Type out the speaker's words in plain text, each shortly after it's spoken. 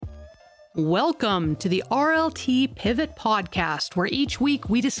Welcome to the RLT Pivot Podcast, where each week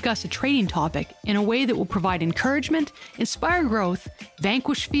we discuss a trading topic in a way that will provide encouragement, inspire growth,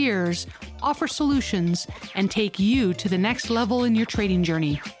 vanquish fears, offer solutions, and take you to the next level in your trading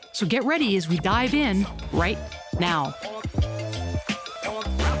journey. So get ready as we dive in right now.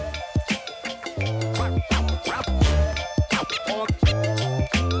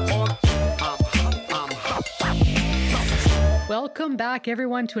 Welcome back,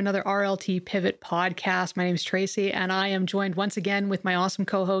 everyone, to another RLT Pivot Podcast. My name is Tracy, and I am joined once again with my awesome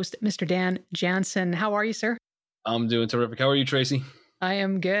co-host, Mr. Dan Jansen. How are you, sir? I'm doing terrific. How are you, Tracy? I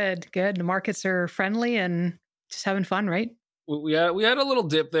am good. The markets are friendly and just having fun, right? We had a little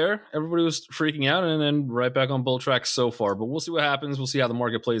dip there. Everybody was freaking out, and then right back on bull track so far. But we'll see what happens. We'll see how the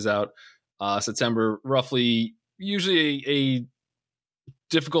market plays out. September, roughly, usually a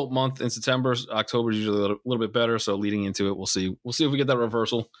difficult month in September. October is usually a little bit better. So leading into it, we'll see. We'll see if we get that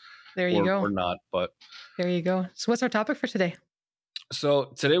reversal. There you go. Or not. But there you go. So what's our topic for today?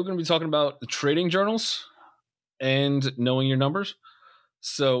 So today we're going to be talking about the trading journals and knowing your numbers.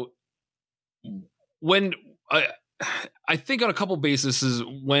 So when I think on a couple bases is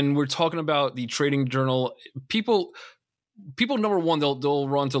when we're talking about the trading journal, people number one, they'll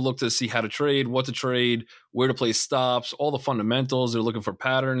run to look to see how to trade, what to trade, where to place stops, all the fundamentals. They're looking for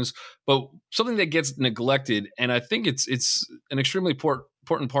patterns, but something that gets neglected, and I think it's an extremely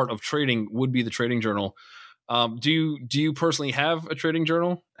important part of trading would be the trading journal. Do you personally have a trading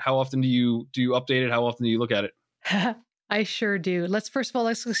journal? How often do you update it? How often do you look at it? I sure do. Let's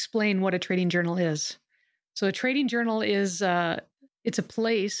explain what a trading journal is. So a trading journal is it's a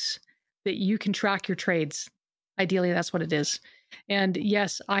place that you can track your trades. Ideally, that's what it is. And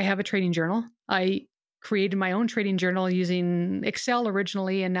yes, I have a trading journal. I created my own trading journal using Excel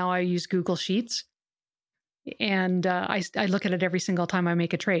originally, and now I use Google Sheets. And I look at it every single time I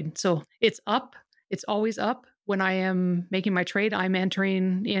make a trade. So it's up. It's always up. When I am making my trade, I'm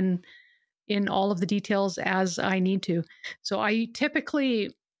entering in all of the details as I need to. So I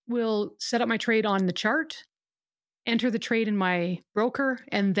typically will set up my trade on the chart, enter the trade in my broker,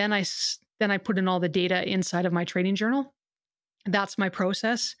 and then I put in all the data inside of my trading journal. That's my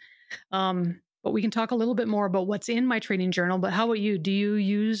process. But we can talk a little bit more about what's in my trading journal. But how about you? Do you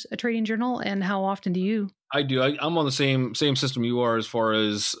use a trading journal, and how often do you? I do. I'm on the same system you are as far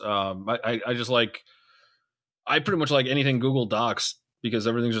as I pretty much like anything Google Docs because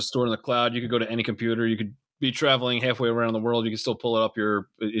everything's just stored in the cloud. You could go to any computer. You could be traveling halfway around the world. You can still pull it up.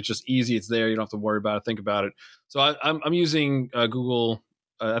 It's just easy. It's there. You don't have to worry about it. Think about it. So I'm using Google.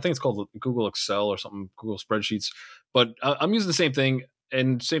 I think it's called Google Excel or something, Google Spreadsheets. But I'm using the same thing,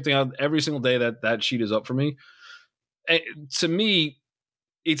 and same thing every single day that sheet is up for me. And to me,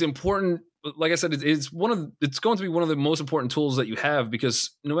 it's important. Like I said, it's going to be one of the most important tools that you have, because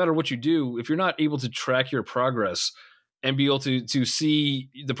no matter what you do, if you're not able to track your progress and be able to see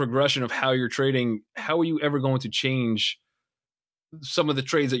the progression of how you're trading, how are you ever going to change some of the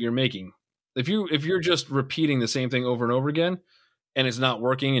trades that you're making? If you're just repeating the same thing over and over again, and it's not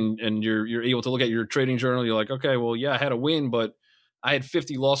working, and you're able to look at your trading journal, you're like, okay, well, yeah, I had a win, but I had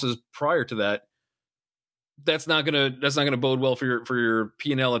 50 losses prior to that. That's not gonna bode well for your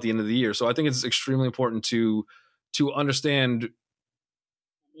P&L at the end of the year. So I think it's extremely important to understand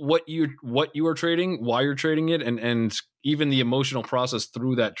what you are trading, why you're trading it, and even the emotional process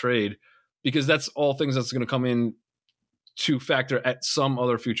through that trade, because that's all things that's going to come in to factor at some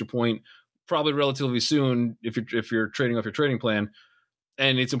other future point, probably relatively soon if you're trading off your trading plan.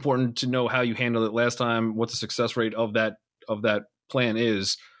 And it's important to know how you handled it last time, what the success rate of that plan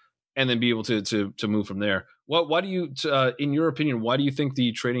is, and then be able to move from there. Why do you, in your opinion, why do you think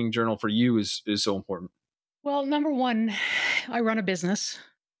the trading journal for you is so important? Well, number one, I run a business,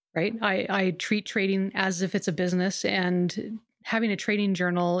 right? I treat trading as if it's a business, and having a trading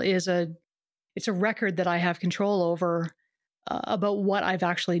journal it's a record that I have control over about what I've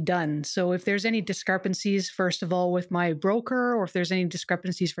actually done. So if there's any discrepancies, first of all, with my broker, or if there's any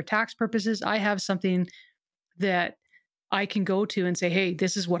discrepancies for tax purposes, I have something that I can go to and say, hey,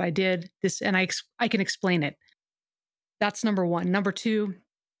 this is what I did, and I can explain it. That's number one. Number two,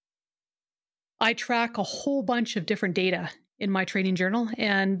 I track a whole bunch of different data in my trading journal.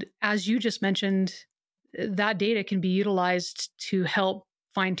 And as you just mentioned, that data can be utilized to help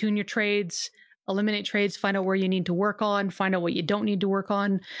fine-tune your trades, eliminate trades, find out where you need to work on, find out what you don't need to work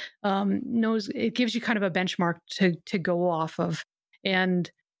on. It gives you kind of a benchmark to go off of.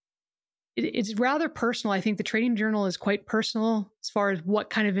 And it's rather personal. I think the trading journal is quite personal as far as what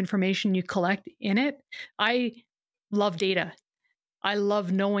kind of information you collect in it. I love data. I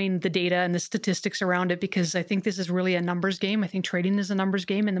love knowing the data and the statistics around it because I think this is really a numbers game. I think trading is a numbers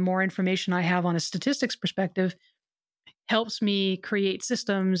game. And the more information I have on a statistics perspective helps me create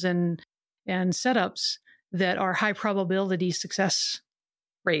systems and setups that are high probability success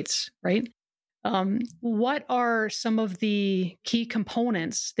rates, right? What are some of the key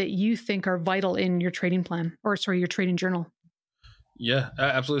components that you think are vital in your trading plan, or sorry, your trading journal? Yeah,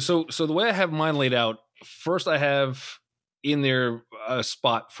 absolutely. So the way I have mine laid out, first I have in there a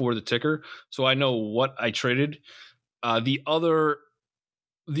spot for the ticker, so I know what I traded. The other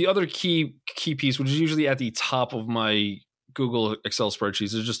key piece, which is usually at the top of my Google Excel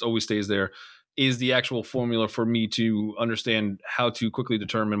spreadsheets, it just always stays there, is the actual formula for me to understand how to quickly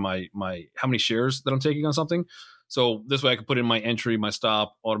determine my how many shares that I'm taking on something. So this way I can put in my entry, my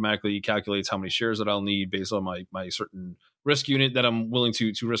stop, automatically calculates how many shares that I'll need based on my certain risk unit that I'm willing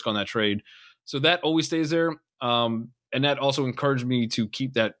to risk on that trade. So that always stays there. And that also encouraged me to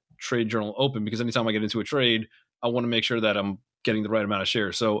keep that trade journal open, because anytime I get into a trade, I want to make sure that I'm getting the right amount of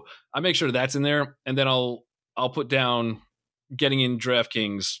shares. So I make sure that's in there, and then I'll put down getting in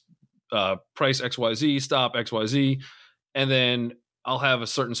DraftKings, price XYZ, stop XYZ, and then I'll have a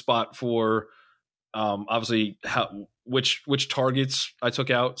certain spot for obviously which targets I took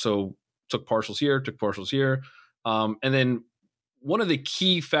out. So took partials here, and then one of the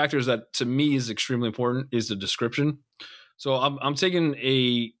key factors that to me is extremely important is the description. So I'm taking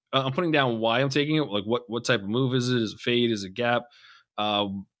I'm putting down why I'm taking it, like what type of move is it? Is it fade? Is it gap?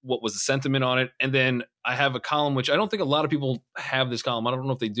 What was the sentiment on it? And then I have a column, which I don't think a lot of people have this column. I don't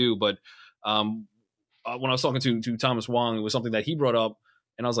know if they do, but when I was talking to Thomas Wong, it was something that he brought up,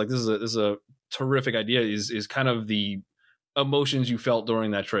 and I was like, this is a terrific idea. Is kind of the emotions you felt during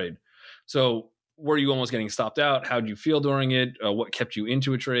that trade. So were you almost getting stopped out? How did you feel during it? What kept you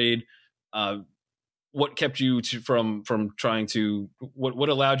into a trade? What kept you from trying to what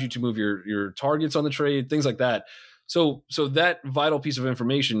allowed you to move your targets on the trade? Things like that. So that vital piece of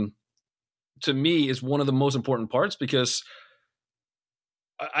information to me is one of the most important parts, because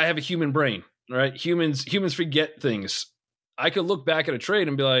I have a human brain, right? Humans forget things. I could look back at a trade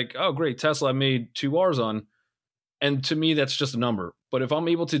and be like, oh, great, Tesla, I made 2 Rs on. And to me, that's just a number. But if I'm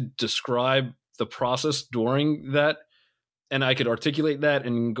able to describe the process during that, and I could articulate that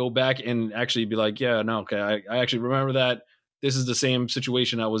and go back and actually be like, yeah, no, okay, I actually remember that. This is the same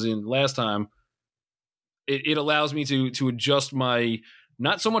situation I was in last time. It allows me to adjust my,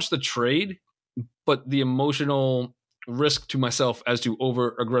 not so much the trade, but the emotional risk to myself as to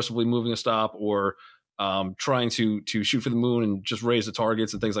over aggressively moving a stop, or trying to shoot for the moon and just raise the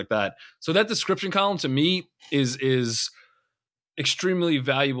targets and things like that. So that description column to me is extremely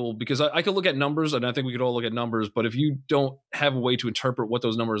valuable, because I could look at numbers, and I think we could all look at numbers, but if you don't have a way to interpret what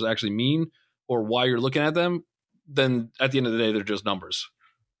those numbers actually mean or why you're looking at them, then at the end of the day, they're just numbers.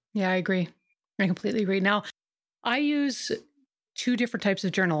 Yeah, I agree. I completely agree. Now, I use 2 different types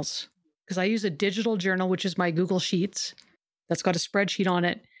of journals, because I use a digital journal, which is my Google Sheets, that's got a spreadsheet on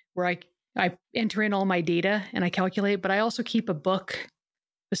it where I enter in all my data and I calculate, but I also keep a book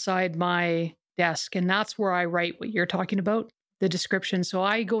beside my desk, and that's where I write what you're talking about, the description. So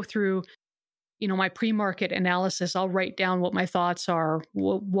I go through, my pre-market analysis. I'll write down what my thoughts are,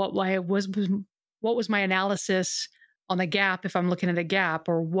 what was my analysis on the gap, if I'm looking at a gap,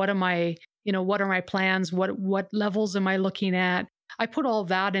 or what are my plans, what levels am I looking at? I put all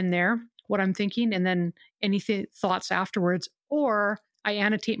that in there, what I'm thinking, and then any thoughts afterwards, or I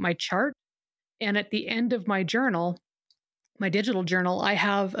annotate my chart. And at the end of my journal, my digital journal, I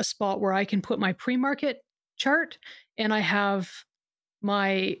have a spot where I can put my pre-market chart, and I have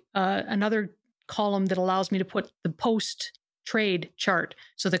my another column that allows me to put the post-trade chart.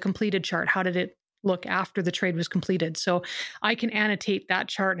 So the completed chart, how did it look after the trade was completed? So I can annotate that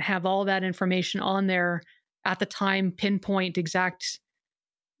chart and have all that information on there at the time, pinpoint exact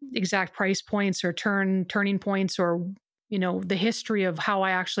price points or turning points, or the history of how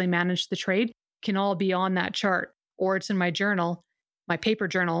I actually managed the trade can all be on that chart, or it's in my journal, my paper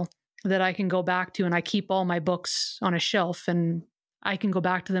journal, that I can go back to, and I keep all my books on a shelf, and I can go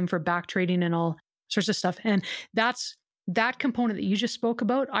back to them for back trading and all sorts of stuff. And that component that you just spoke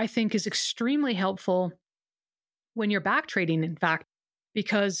about, I think, is extremely helpful when you're back trading, in fact,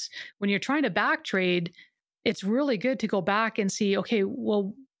 because when you're trying to back trade, it's really good to go back and see, okay,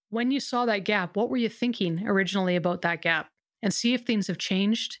 well, when you saw that gap, what were you thinking originally about that gap? And see if things have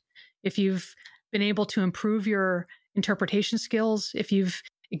changed, if you've been able to improve your interpretation skills, it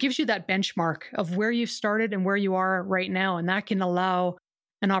gives you that benchmark of where you've started and where you are right now. And that can allow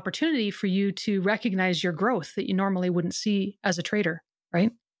an opportunity for you to recognize your growth that you normally wouldn't see as a trader,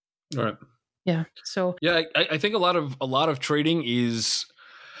 right? All right. Yeah. So Yeah, I think a lot of trading is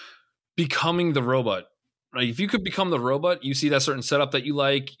becoming the robot. Right? If you could become the robot, you see that certain setup that you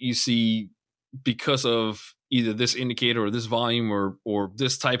like, you see because of either this indicator or this volume or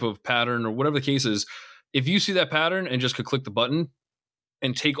this type of pattern or whatever the case is. If you see that pattern and just could click the button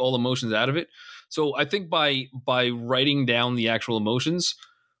and take all emotions out of it. So I think by writing down the actual emotions,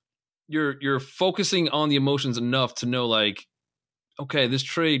 you're focusing on the emotions enough to know like, okay, this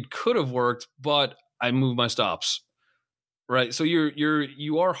trade could have worked, but I moved my stops. Right. So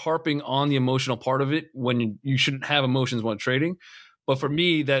you are harping on the emotional part of it when you shouldn't have emotions when trading. But for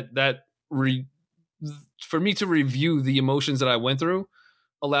me, for me to review the emotions that I went through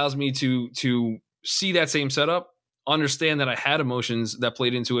allows me to see that same setup, understand that I had emotions that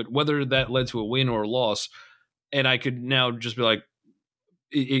played into it, whether that led to a win or a loss, and I could now just be like,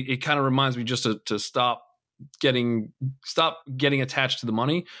 it kind of reminds me just to stop getting attached to the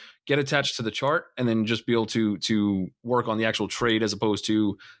money, get attached to the chart, and then just be able to work on the actual trade as opposed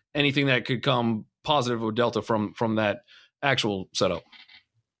to anything that could come positive or delta from that actual setup.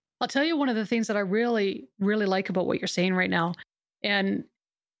 I'll tell you one of the things that I really, really like about what you're saying right now. And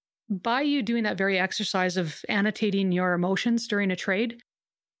by you doing that very exercise of annotating your emotions during a trade,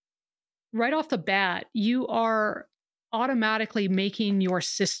 right off the bat, you are automatically making your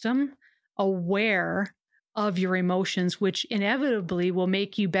system aware of your emotions, which inevitably will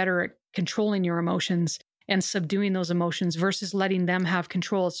make you better at controlling your emotions and subduing those emotions versus letting them have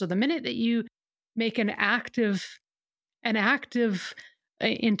control. So the minute that you make an active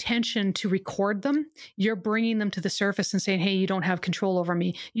intention to record them, you're bringing them to the surface and saying, hey, you don't have control over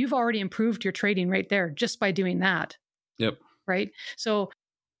me. You've already improved your trading right there just by doing that. Yep. Right. So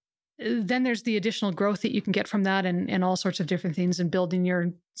then there's the additional growth that you can get from that and all sorts of different things and building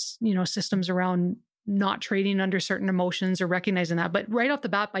your, systems around not trading under certain emotions or recognizing that. But right off the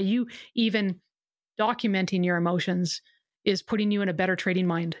bat, by you even documenting your emotions is putting you in a better trading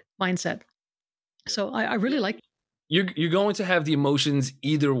mindset. So I really like. You're going to have the emotions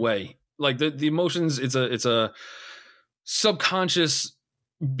either way. Like the emotions, it's a subconscious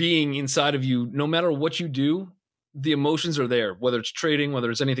being inside of you. No matter what you do, the emotions are there. Whether it's trading,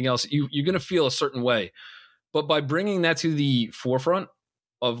 whether it's anything else, you're going to feel a certain way. But by bringing that to the forefront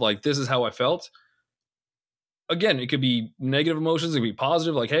of like, this is how I felt. Again, it could be negative emotions. It could be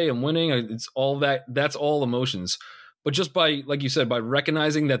positive, like, hey, I'm winning. It's all that. That's all emotions. But just by, like you said, by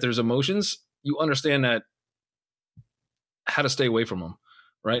recognizing that there's emotions, you understand that how to stay away from them,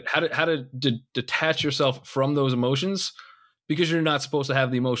 right? How to detach yourself from those emotions because you're not supposed to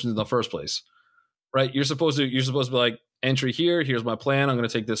have the emotions in the first place, right? You're supposed to be like, entry here. Here's my plan. I'm going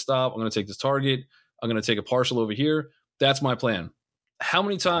to take this stop. I'm going to take this target. I'm going to take a partial over here. That's my plan. How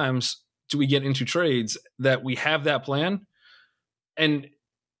many times do we get into trades that we have that plan, and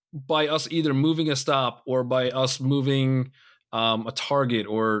by us either moving a stop or by us moving a target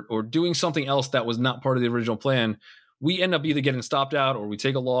or doing something else that was not part of the original plan, we end up either getting stopped out or we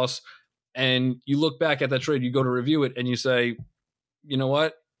take a loss. And you look back at that trade, you go to review it, and you say, you know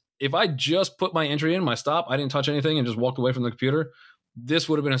what? If I just put my entry in, my stop, I didn't touch anything and just walked away from the computer, this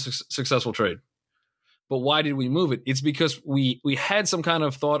would have been a successful trade. But why did we move it? It's because we had some kind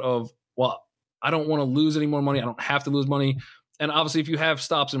of thought of, well, I don't want to lose any more money. I don't have to lose money. And obviously, if you have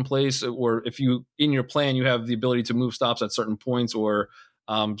stops in place, or if you in your plan you have the ability to move stops at certain points or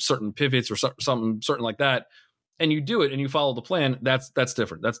certain pivots or something certain like that, and you do it and you follow the plan, that's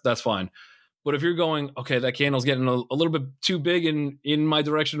different. That's fine. But if you're going, okay, that candle's getting a little bit too big in my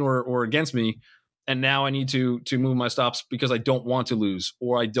direction or against me, and now I need to move my stops because I don't want to lose,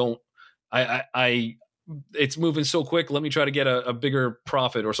 or I it's moving so quick. Let me try to get a bigger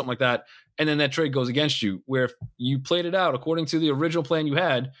profit or something like that. And then that trade goes against you, where if you played it out according to the original plan you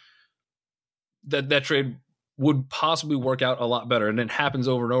had, that trade would possibly work out a lot better. And it happens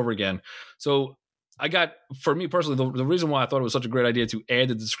over and over again. So for me personally, the reason why I thought it was such a great idea to add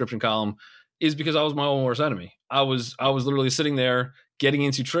the description column is because I was my own worst enemy. I was literally sitting there getting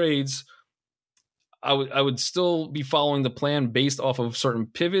into trades. I would still be following the plan based off of certain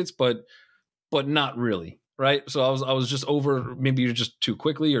pivots, but not really, right? So I was just over, maybe just too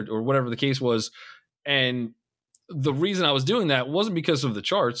quickly or whatever the case was. And the reason I was doing that wasn't because of the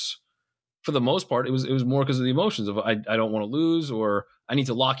charts. For the most part, it was more because of the emotions of I don't want to lose, or I need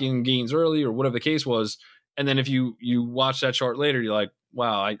to lock in gains early, or whatever the case was. And then if you watch that chart later, you're like,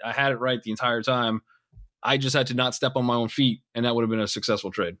 wow, I had it right the entire time. I just had to not step on my own feet, and that would have been a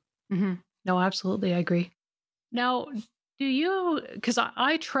successful trade. Mm-hmm. No, absolutely. I agree. Now, do you, because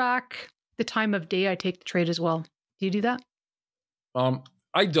I track the time of day I take the trade as well. Do you do that?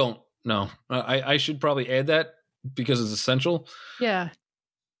 I don't. No, I should probably add that because it's essential. Yeah.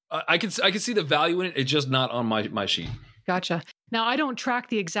 I can see the value in it. It's just not on my sheet. Gotcha. Now, I don't track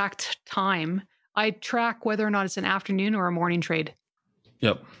the exact time. I track whether or not it's an afternoon or a morning trade.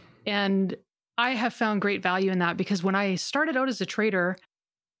 Yep. And I have found great value in that because when I started out as a trader,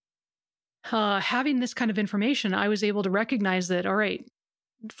 having this kind of information, I was able to recognize that, all right,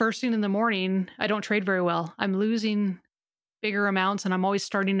 first thing in the morning, I don't trade very well. I'm losing bigger amounts and I'm always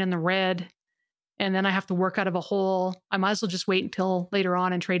starting in the red. And then I have to work out of a hole. I might as well just wait until later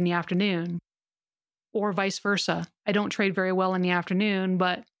on and trade in the afternoon. Or vice versa. I don't trade very well in the afternoon,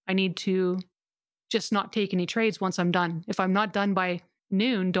 but I need to just not take any trades once I'm done. If I'm not done by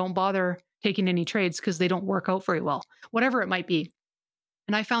noon, don't bother taking any trades because they don't work out very well, whatever it might be.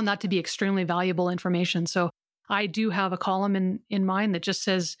 And I found that to be extremely valuable information. So I do have a column in mine that just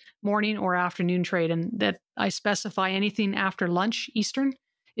says morning or afternoon trade, and that I specify anything after lunch Eastern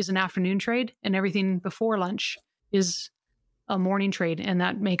is an afternoon trade, and everything before lunch is a morning trade. And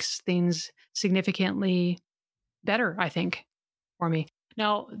that makes things significantly better, I think, for me.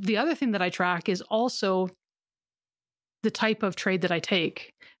 Now, the other thing that I track is also the type of trade that I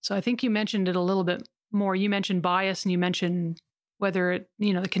take. So I think you mentioned it a little bit more. You mentioned bias and you mentioned whether it,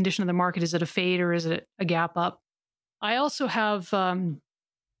 the condition of the market, is it a fade or is it a gap up? I also have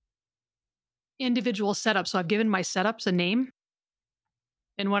individual setups. So I've given my setups a name.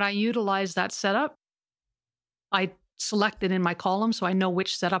 And when I utilize that setup, I select it in my column so I know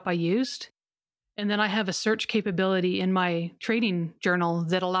which setup I used. And then I have a search capability in my trading journal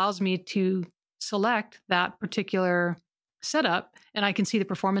that allows me to select that particular setup, and I can see the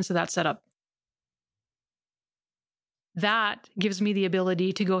performance of that setup. That gives me the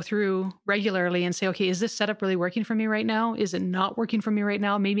ability to go through regularly and say, okay, is this setup really working for me right now? Is it not working for me right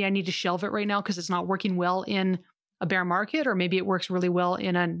now? Maybe I need to shelve it right now because it's not working well in a bear market, or maybe it works really well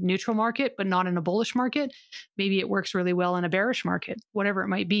in a neutral market, but not in a bullish market. Maybe it works really well in a bearish market, whatever it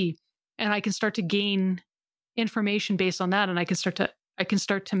might be. And I can start to gain information based on that. And I can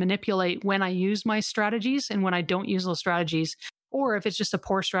start to manipulate when I use my strategies and when I don't use those strategies. Or if it's just a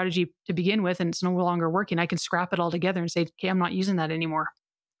poor strategy to begin with and it's no longer working, I can scrap it all together and say, okay, I'm not using that anymore.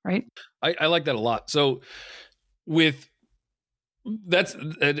 Right? I like that a lot. So with that's,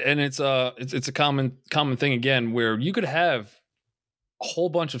 and it's a common thing again, where you could have a whole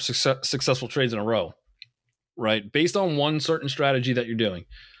bunch of successful trades in a row, right? Based on one certain strategy that you're doing.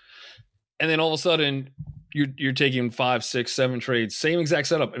 And then all of a sudden you're taking 5, 6, 7 trades, same exact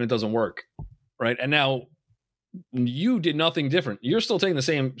setup, and it doesn't work. Right. And now you did nothing different. You're still taking the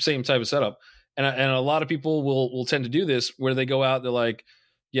same type of setup. And a lot of people will tend to do this where they go out, they're like,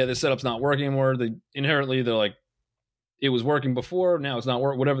 yeah, this setup's not working anymore. They're like, it was working before, now it's not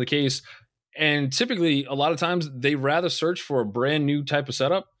working, whatever the case. And typically a lot of times they rather search for a brand new type of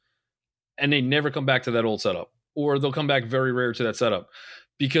setup and they never come back to that old setup, or they'll come back very rare to that setup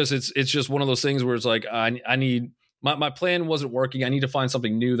because it's just one of those things where it's like, I need, my plan wasn't working. I need to find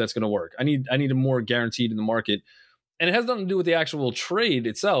something new that's going to work. I need a more guaranteed in the market. And it has nothing to do with the actual trade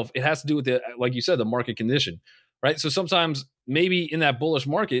itself. It has to do with the, like you said, the market condition, right? So sometimes maybe in that bullish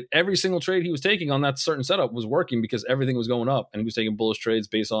market, every single trade he was taking on that certain setup was working because everything was going up and he was taking bullish trades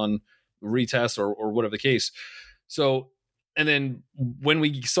based on retests or whatever the case. So, and then when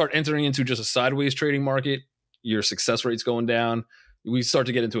we start entering into just a sideways trading market, your success rate's going down. We start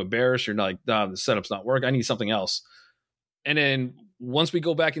to get into a bearish. You're like, the setup's not working. I need something else. And then once we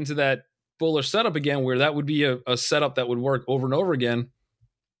go back into that bullish setup again, where that would be a setup that would work over and over again,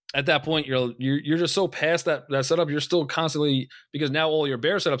 at that point you're just so past that setup. You're still constantly, because now all your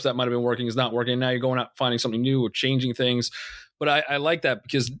bear setups that might have been working is not working. Now you're going out finding something new or changing things. But I like that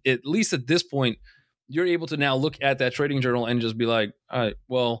because at least at this point you're able to now look at that trading journal and just be like, all right,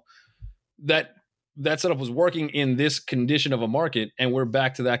 well, that setup was working in this condition of a market and we're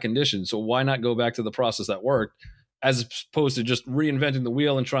back to that condition. So why not go back to the process that worked, as opposed to just reinventing the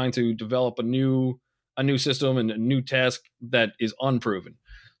wheel and trying to develop a new system and a new task that is unproven.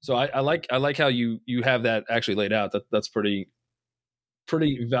 So I like how you have that actually laid out. That's pretty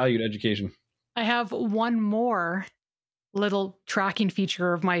valued education. I have one more little tracking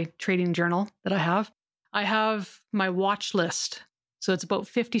feature of my trading journal that I have. I have my watch list. So it's about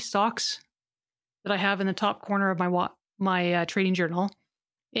 50 stocks that I have in the top corner of my trading journal.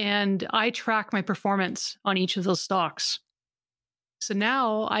 And I track my performance on each of those stocks. So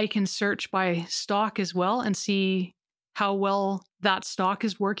now I can search by stock as well and see how well that stock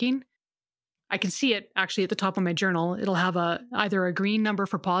is working. I can see it actually at the top of my journal. It'll have either a green number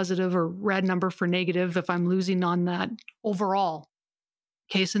for positive or red number for negative if I'm losing on that overall,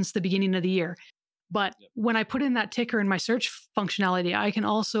 okay, since the beginning of the year. But when I put in that ticker in my search functionality, I can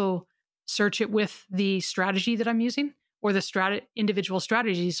also search it with the strategy that I'm using, or the individual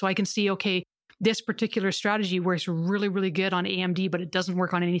strategies. So I can see, okay, this particular strategy works really, really good on AMD, but it doesn't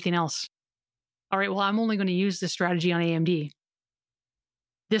work on anything else. All right, well, I'm only going to use this strategy on AMD.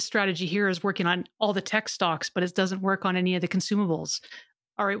 This strategy here is working on all the tech stocks, but it doesn't work on any of the consumables.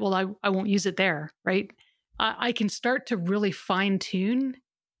 All right, well, I won't use it there, right? I can start to really fine tune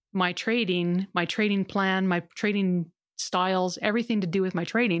my trading plan, my trading styles, everything to do with my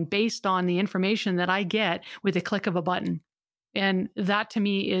trading based on the information that I get with a click of a button. And that to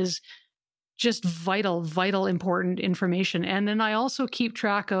me is just vital important information. And then I also keep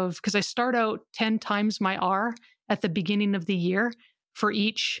track of, because I start out 10 times my R at the beginning of the year for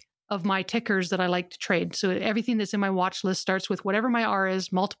each of my tickers that I like to trade. So everything that's in my watch list starts with whatever my R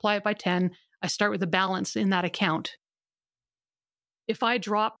is, multiply it by 10. I start with a balance in that account. If I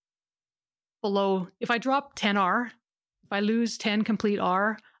drop 10 R, if I lose 10 complete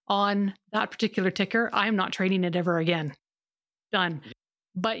R on that particular ticker, I'm not trading it ever again. Done.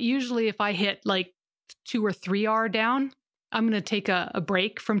 But usually if I hit like 2 or 3 R down, I'm going to take a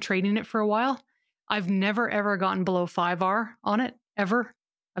break from trading it for a while. I've never, ever gotten below 5 R on it, ever.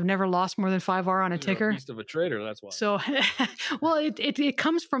 I've never lost more than 5 R on a ticker. You're a beast of a trader, that's why. So, well, it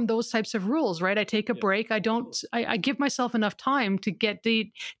comes from those types of rules, right? I take a break. I give myself enough time to get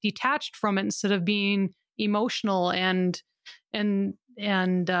detached from it instead of being emotional and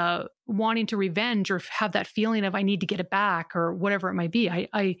wanting to revenge or have that feeling of I need to get it back or whatever it might be.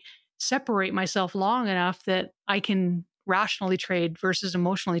 I separate myself long enough that I can rationally trade versus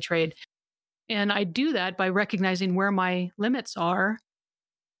emotionally trade. And I do that by recognizing where my limits are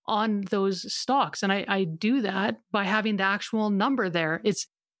on those stocks. And I do that by having the actual number there.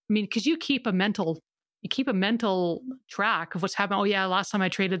 Because you keep a mental track of what's happened. Oh yeah, last time I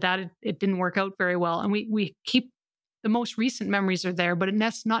traded that, it didn't work out very well. And we keep the most recent memories are there, but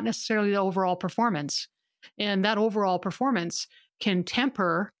it's not necessarily the overall performance. And that overall performance can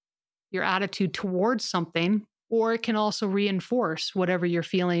temper your attitude towards something, or it can also reinforce whatever you're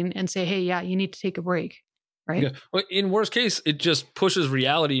feeling and say, hey, yeah, you need to take a break. Right? Yeah. Well, in worst case, it just pushes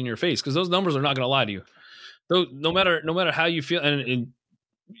reality in your face because those numbers are not going to lie to you. Though, no matter how you feel, and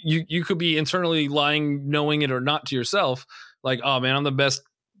you could be internally lying, knowing it or not to yourself, like, oh man, I'm the best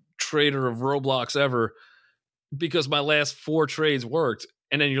trader of Roblox ever because my last 4 trades worked.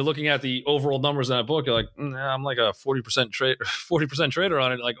 And then you're looking at the overall numbers in that book, you're like, I'm like a 40% trader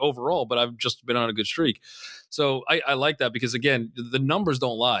on it, like overall, but I've just been on a good streak. So I like that because again, the numbers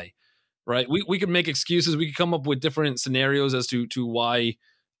don't lie. Right. We could make excuses. We could come up with different scenarios as to why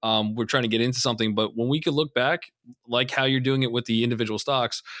we're trying to get into something. But when we could look back, like how you're doing it with the individual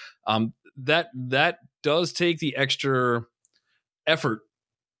stocks, that does take the extra effort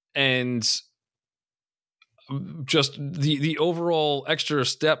and just the overall extra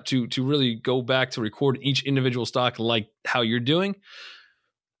step to really go back to record each individual stock like how you're doing.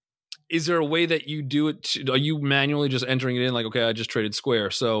 Is there a way that you do it? Are you manually just entering it in like, okay, I just traded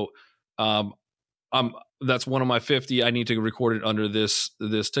Square. So that's one of my 50. I need to record it under this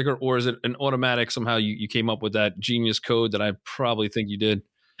ticker, or is it an automatic? Somehow you came up with that genius code that I probably think you did.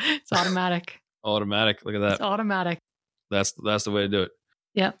 It's automatic. Automatic. Look at that. It's automatic. That's the way to do it.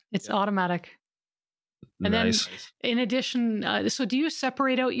 Yeah, it's automatic. And nice. Then in addition, so do you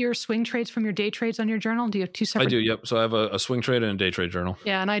separate out your swing trades from your day trades on your journal? Do you have 2 separate? I do. Yep. So I have a swing trade and a day trade journal.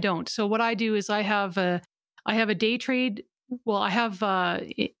 Yeah, and I don't. So what I do is I have a day trade. Well, I have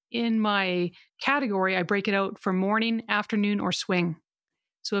in my category, I break it out for morning, afternoon, or swing.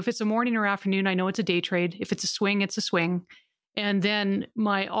 So if it's a morning or afternoon, I know it's a day trade. If it's a swing, it's a swing. And then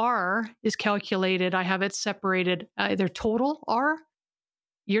my R is calculated. I have it separated either total R,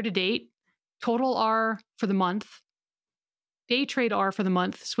 year to date, total R for the month, day trade R for the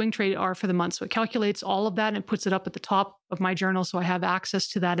month, swing trade R for the month. So it calculates all of that and it puts it up at the top of my journal. So I have access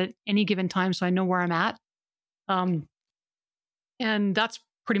to that at any given time. So I know where I'm at. And that's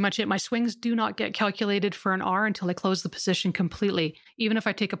pretty much it. My swings do not get calculated for an R until I close the position completely. Even if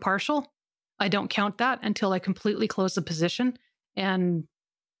I take a partial, I don't count that until I completely close the position, and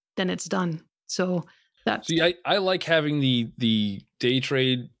then it's done. So that's... See, I like having the day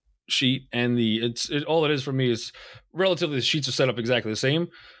trade sheet and all it is for me is relatively the sheets are set up exactly the same.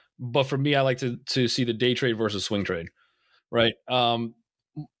 But for me, I like to see the day trade versus swing trade, right?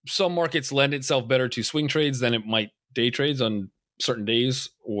 Some markets lend itself better to swing trades than it might day trades on certain days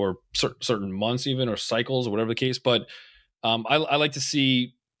or certain months even, or cycles or whatever the case. But I like to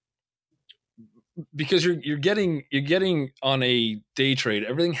see, because you're getting on a day trade,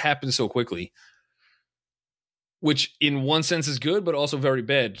 everything happens so quickly, which in one sense is good, but also very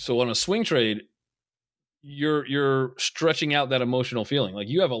bad. So on a swing trade, you're stretching out that emotional feeling. Like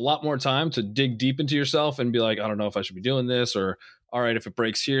you have a lot more time to dig deep into yourself and be like, I don't know if I should be doing this, or all right, if it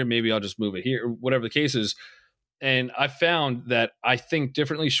breaks here, maybe I'll just move it here, or whatever the case is. And I found that I think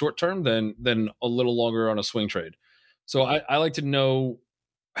differently short term than a little longer on a swing trade. So I like to know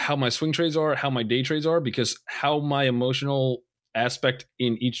how my swing trades are, how my day trades are, because how my emotional aspect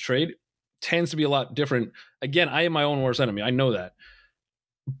in each trade tends to be a lot different. Again, I am my own worst enemy. I know that.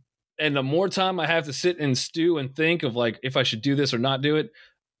 And the more time I have to sit and stew and think of like if I should do this or not do it,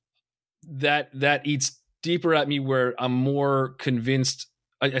 that eats deeper at me, where I'm more convinced.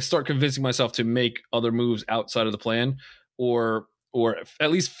 I start convincing myself to make other moves outside of the plan, or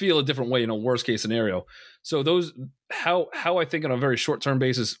at least feel a different way in a worst case scenario. So those how I think on a very short term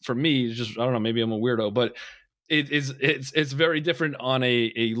basis for me is just, I don't know, maybe I'm a weirdo, but it's very different on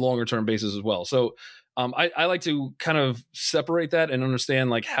a longer term basis as well. So I like to kind of separate that and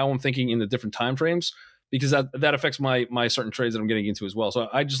understand like how I'm thinking in the different time frames, because that affects my certain trades that I'm getting into as well. So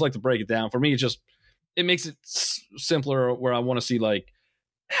I just like to break it down. For me, it makes it simpler, where I want to see like,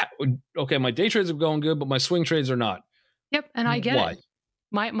 okay, my day trades are going good, but my swing trades are not. Yep, and I get Why?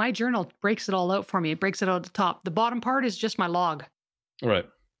 it. My journal breaks it all out for me. It breaks it out at the top. The bottom part is just my log. Right.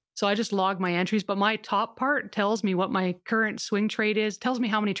 So I just log my entries, but my top part tells me what my current swing trade is, tells me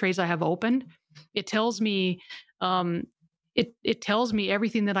how many trades I have opened. It tells me it tells me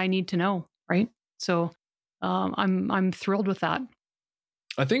everything that I need to know, right? So I'm thrilled with that.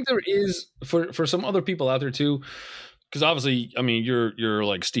 I think there is for some other people out there too, because obviously, I mean, you're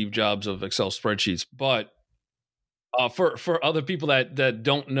like Steve Jobs of Excel spreadsheets, but for other people that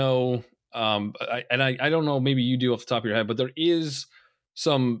don't know, I don't know, maybe you do off the top of your head, but there is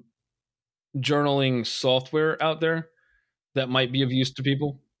some journaling software out there that might be of use to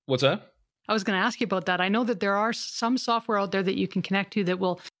people. What's that? I was going to ask you about that. I know that there are some software out there that you can connect to that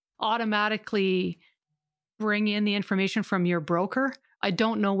will automatically bring in the information from your broker. I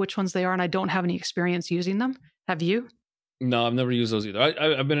don't know which ones they are, and I don't have any experience using them. Have you? No, I've never used those either.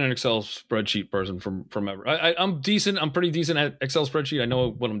 I've been an Excel spreadsheet person from ever. I'm decent. I'm pretty decent at Excel spreadsheet. I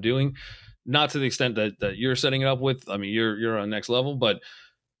know what I'm doing, not to the extent that you're setting it up with. I mean, you're on next level, but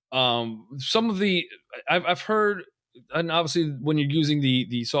some of the I've heard, and obviously when you're using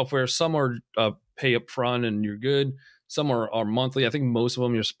the software, some are pay up front and you're good. Some are monthly. I think most of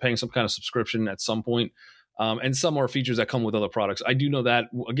them you're paying some kind of subscription at some point. And some are features that come with other products. I do know that.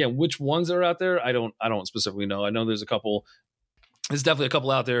 Again, which ones are out there, I don't specifically know. I know there's a couple. There's definitely a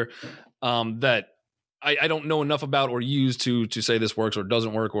couple out there that I don't know enough about or use to say this works or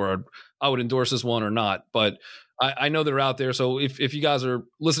doesn't work, or I would endorse this one or not. But I know they're out there. So if you guys are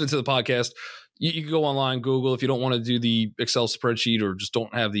listening to the podcast, you can go online, Google. If you don't want to do the Excel spreadsheet or just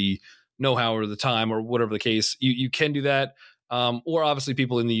don't have the know-how or the time or whatever the case, you can do that. Or obviously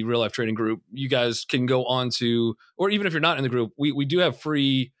people in the real life trading group, you guys can go on to, or even if you're not in the group, we do have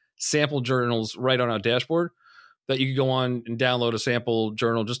free sample journals right on our dashboard that you can go on and download a sample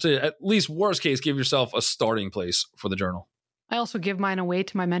journal just to, at least worst case, give yourself a starting place for the journal. I also give mine away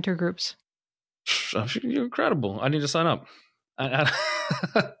to my mentor groups. You're incredible. I need to sign up.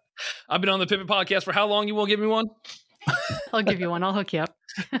 I've been on the Pivot Podcast for how long? You won't give me one? I'll give you one. I'll hook you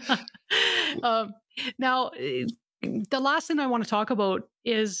up. Now, the last thing I want to talk about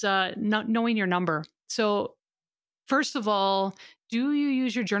is not knowing your number. So first of all, do you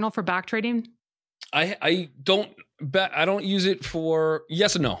use your journal for back trading? I don't use it for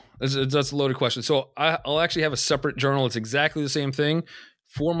yes and no. That's a loaded question. So I'll actually have a separate journal. It's exactly the same thing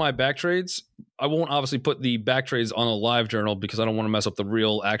for my back trades. I won't obviously put the back trades on a live journal because I don't want to mess up the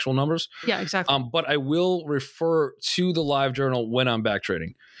real actual numbers. Yeah, exactly. But I will refer to the live journal when I'm back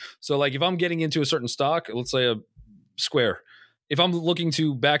trading. So like if I'm getting into a certain stock, let's say a Square, if I'm looking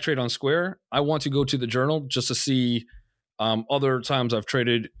to back trade on Square, I want to go to the journal just to see other times I've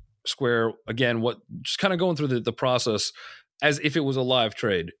traded Square, again, just kind of going through the process as if it was a live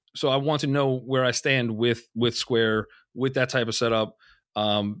trade. So I want to know where I stand with Square with that type of setup.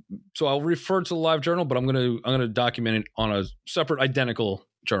 So I'll refer to the live journal, but I'm gonna document it on a separate identical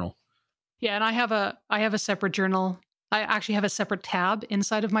journal. Yeah, and I have a separate journal. I actually have a separate tab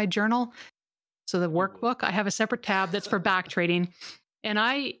inside of my journal. So the workbook, I have a separate tab that's for back trading, and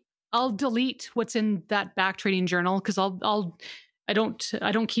I'll delete what's in that back trading journal because I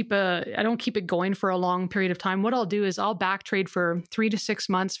don't keep it going for a long period of time. What I'll do is I'll back trade for 3 to 6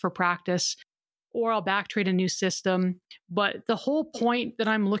 months for practice, or I'll back trade a new system. But the whole point that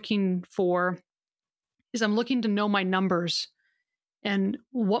I'm looking for is I'm looking to know my numbers and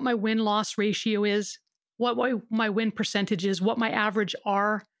what my win-loss ratio is, what my win percentage is, what my average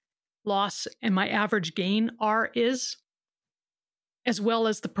R loss and my average gain R is, as well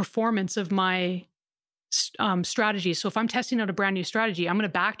as the performance of my strategies. So if I'm testing out a brand new strategy, I'm going to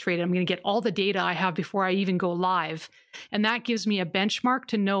back trade it. I'm going to get all the data I have before I even go live. And that gives me a benchmark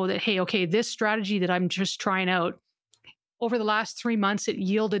to know that, hey, okay, this strategy that I'm just trying out, over the last 3 months, it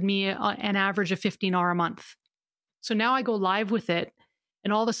yielded me an average of 15 R a month. So now I go live with it,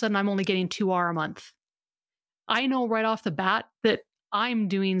 and all of a sudden I'm only getting 2 R a month. I know right off the bat that I'm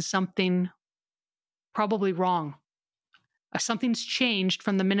doing something probably wrong. Something's changed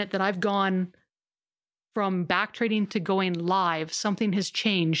from the minute that I've gone from back trading to going live. Something has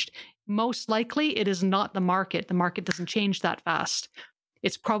changed. Most likely it is not the market. The market doesn't change that fast.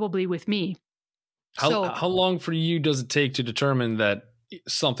 It's probably with me. How long for you does it take to determine that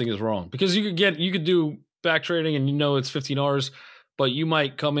something is wrong? Because you could do back trading and it's 15 hours, but you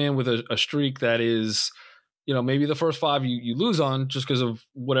might come in with a streak that is, maybe the first 5 you lose on just because of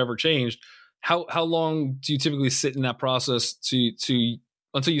whatever changed. How long do you typically sit in that process to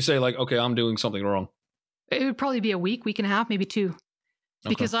until you say like, okay, I'm doing something wrong? It would probably be a week and a half, maybe 2.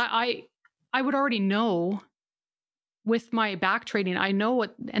 Because I would already know with my back trading, I know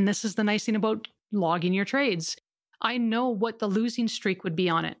what, and this is the nice thing about logging your trades, I know what the losing streak would be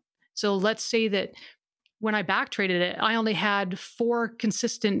on it. So let's say that when I back traded it, I only had 4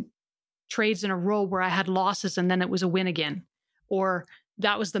 consistent trades in a row where I had losses and then it was a win again, or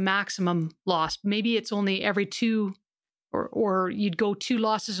that was the maximum loss. Maybe it's only every 2, or you'd go 2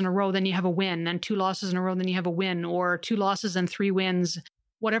 losses in a row, then you have a win, and 2 losses in a row, then you have a win, or 2 losses and 3 wins,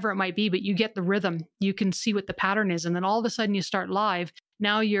 whatever it might be, but you get the rhythm. You can see what the pattern is. And then all of a sudden you start live.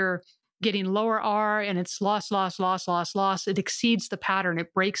 Now you're getting lower R and it's loss, loss, loss, loss, loss. It exceeds the pattern.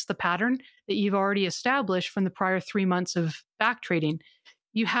 It breaks the pattern that you've already established from the prior 3 months of back trading.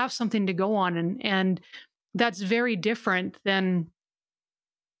 You have something to go on. And that's very different than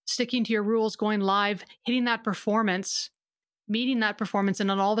sticking to your rules, going live, hitting that performance, meeting that performance, and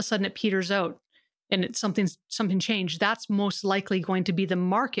then all of a sudden it peters out and it's something changed. That's most likely going to be the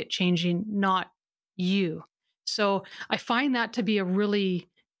market changing, not you. So I find that to be a really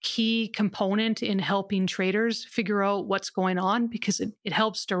key component in helping traders figure out what's going on, because it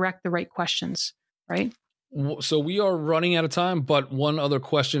helps direct the right questions, right? So we are running out of time, but one other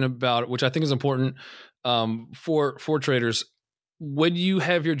question about it, which I think is important for traders. When you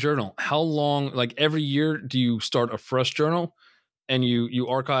have your journal, how long, like every year, do you start a fresh journal and you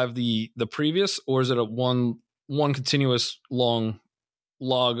archive the previous, or is it a one continuous long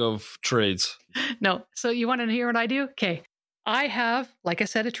log of trades? No. So you want to hear what I do? Okay. I have, like I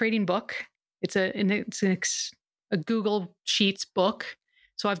said, a trading book. It's a Google Sheets book.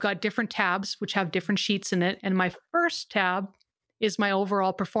 So I've got different tabs, which have different sheets in it. And my first tab is my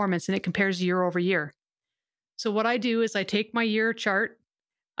overall performance, and it compares year over year. So what I do is I take my year chart,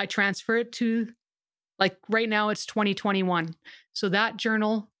 I transfer it to, like right now it's 2021. So that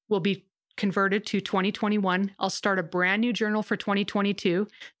journal will be converted to 2021. I'll start a brand new journal for 2022.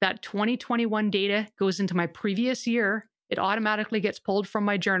 That 2021 data goes into my previous year. It automatically gets pulled from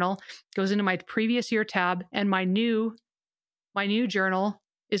my journal, goes into my previous year tab, and my new journal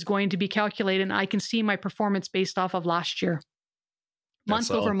is going to be calculated, and I can see my performance based off of last year, month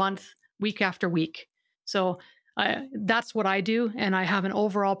over month, week after week. So that's what I do. And I have an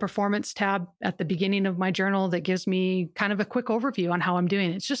overall performance tab at the beginning of my journal that gives me kind of a quick overview on how I'm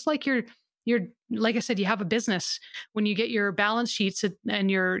doing. It's just like you're like I said, you have a business. When you get your balance sheets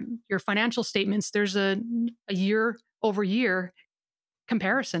and your financial statements, there's a year over year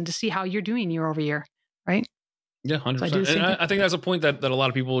comparison to see how you're doing year over year, right? Yeah, 100%. So I think that's a point that a lot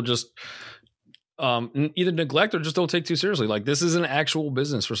of people just either neglect or just don't take too seriously. Like, this is an actual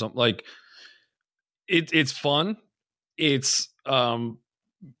business for something. Like, it's fun. It's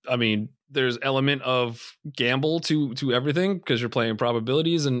I mean, there's element of gamble to everything because you're playing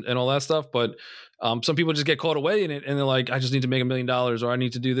probabilities and all that stuff. But some people just get caught away in it and they're like, I just need to make $1 million, or I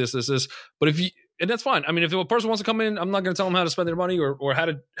need to do this. But and that's fine. I mean, if a person wants to come in, I'm not going to tell them how to spend their money or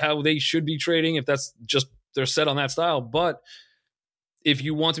how they should be trading if that's just they're set on that style. But if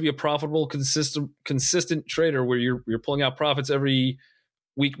you want to be a profitable, consistent trader where you're pulling out profits every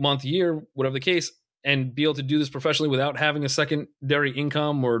week, month, year, whatever the case, and be able to do this professionally without having a secondary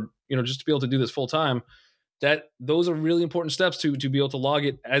income, or just to be able to do this full time, those are really important steps to be able to log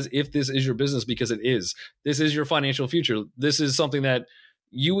it as if this is your business, because it is. This is your financial future. This is something that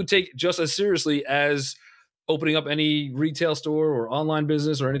you would take just as seriously as opening up any retail store or online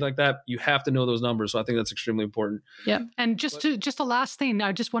business or anything like that. You have to know those numbers. So I think that's extremely important. Yeah. And just a last thing,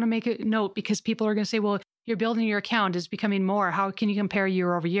 I just want to make a note, because people are going to say, well, you're building your account is becoming more. How can you compare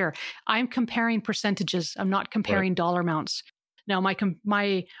year over year? I'm comparing percentages. I'm not comparing dollar amounts. Now,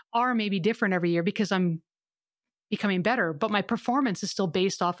 my R may be different every year because I'm becoming better, but my performance is still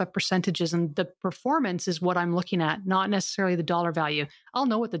based off of percentages, and the performance is what I'm looking at, not necessarily the dollar value. I'll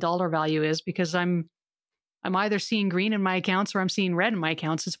know what the dollar value is because I'm either seeing green in my accounts or I'm seeing red in my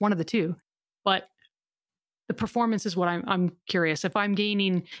accounts. It's one of the two. But the performance is what I'm curious. If I'm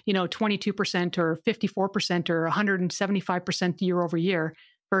gaining, 22% or 54% or 175% year over year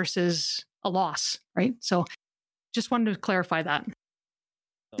versus a loss, right? So just wanted to clarify that.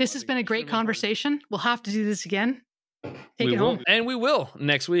 This has been a great conversation. We'll have to do this again. Take it home. And we will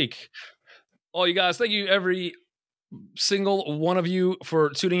next week. All you guys, thank you every single one of you for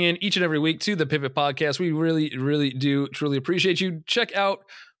tuning in each and every week to the Pivot Podcast. We really, really do truly appreciate you. Check out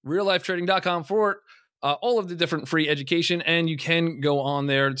reallifetrading.com for all of the different free education, and you can go on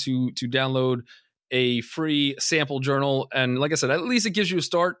there to download a free sample journal. And like I said, at least it gives you a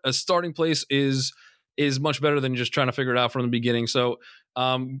start. A starting place is much better than just trying to figure it out from the beginning. So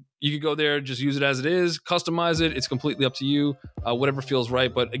you could go there, just use it as it is, customize it. It's completely up to you, whatever feels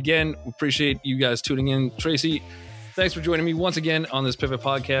right. But again, appreciate you guys tuning in. Tracy, thanks for joining me once again on this Pivot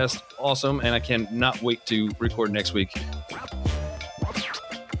Podcast. Awesome. And I cannot wait to record next week.